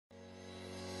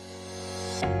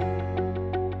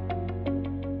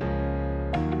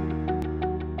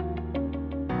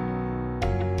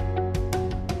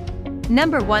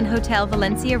Number 1. Hotel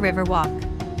Valencia Riverwalk.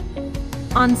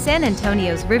 On San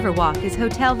Antonio's Riverwalk is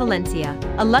Hotel Valencia,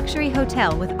 a luxury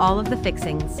hotel with all of the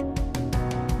fixings.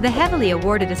 The heavily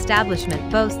awarded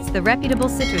establishment boasts the reputable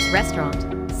Citrus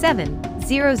Restaurant, 7000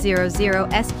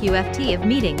 SQFT of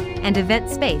meeting and event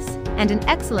space, and an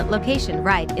excellent location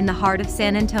right in the heart of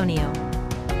San Antonio.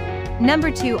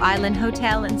 Number 2. Island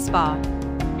Hotel and Spa.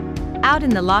 Out in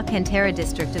the La Cantera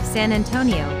district of San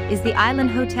Antonio is the Island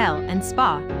Hotel and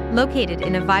Spa, located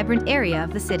in a vibrant area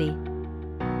of the city.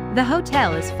 The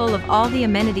hotel is full of all the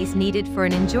amenities needed for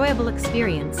an enjoyable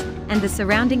experience, and the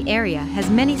surrounding area has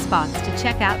many spots to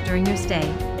check out during your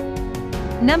stay.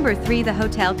 Number 3. The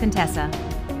Hotel Contessa.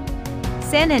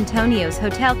 San Antonio's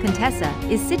Hotel Contessa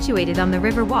is situated on the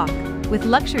Riverwalk, with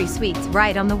luxury suites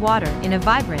right on the water in a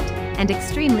vibrant and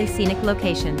extremely scenic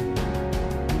location.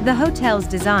 The hotel's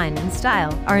design and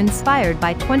style are inspired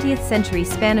by 20th century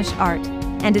Spanish art,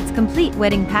 and its complete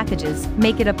wedding packages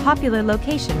make it a popular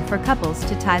location for couples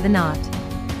to tie the knot.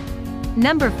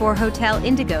 Number 4. Hotel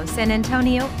Indigo San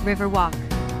Antonio Riverwalk.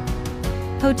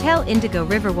 Hotel Indigo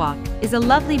Riverwalk is a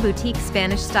lovely boutique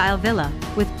Spanish-style villa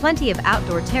with plenty of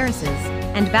outdoor terraces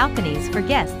and balconies for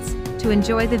guests to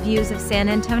enjoy the views of San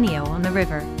Antonio on the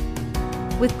river.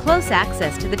 With close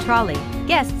access to the trolley,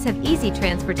 guests have easy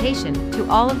transportation to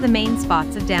all of the main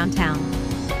spots of downtown.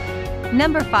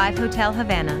 Number 5. Hotel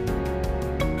Havana.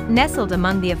 Nestled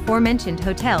among the aforementioned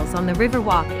hotels on the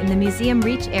Riverwalk in the Museum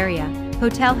Reach area,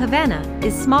 Hotel Havana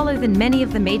is smaller than many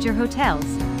of the major hotels,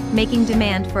 making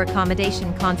demand for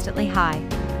accommodation constantly high.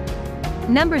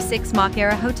 Number 6.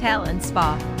 Moquera Hotel and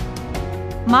Spa.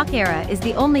 Moquera is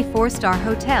the only 4-star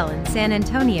hotel in San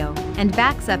Antonio and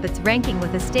backs up its ranking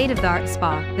with a state-of-the-art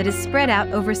spa that is spread out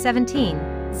over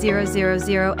 17,000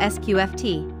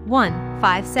 SQFT,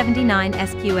 1,579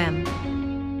 SQM.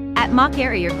 At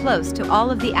Moquera you're close to all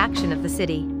of the action of the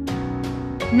city.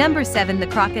 Number 7. The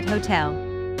Crockett Hotel.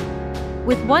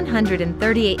 With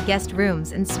 138 guest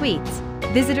rooms and suites,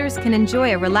 visitors can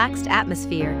enjoy a relaxed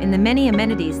atmosphere in the many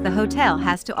amenities the hotel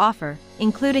has to offer,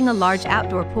 including a large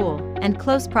outdoor pool and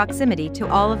close proximity to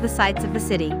all of the sights of the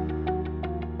city.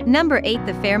 Number 8.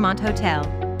 The Fairmont Hotel.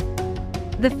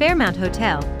 The Fairmont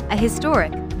Hotel, a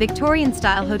historic,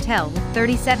 Victorian-style hotel with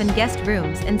 37 guest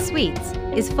rooms and suites,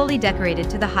 is fully decorated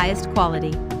to the highest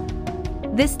quality.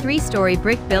 This 3-story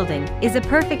brick building is a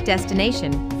perfect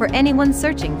destination for anyone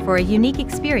searching for a unique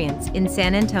experience in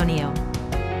San Antonio.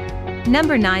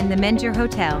 Number 9. The Menger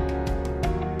Hotel.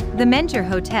 The Menger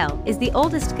Hotel is the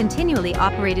oldest continually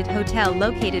operated hotel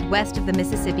located west of the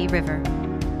Mississippi River.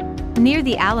 Near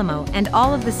the Alamo and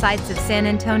all of the sights of San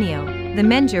Antonio, the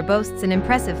Menger boasts an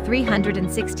impressive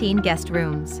 316 guest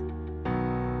rooms.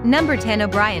 Number 10.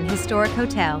 O'Brien Historic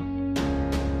Hotel.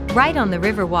 Right on the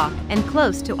Riverwalk and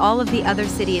close to all of the other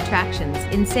city attractions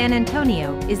in San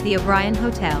Antonio is the O'Brien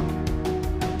Hotel.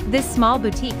 This small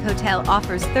boutique hotel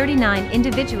offers 39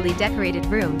 individually decorated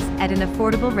rooms at an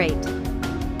affordable rate.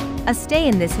 A stay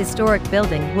in this historic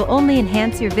building will only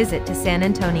enhance your visit to San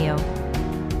Antonio.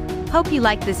 Hope you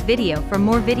liked this video. For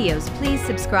more videos, please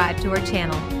subscribe to our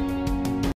channel.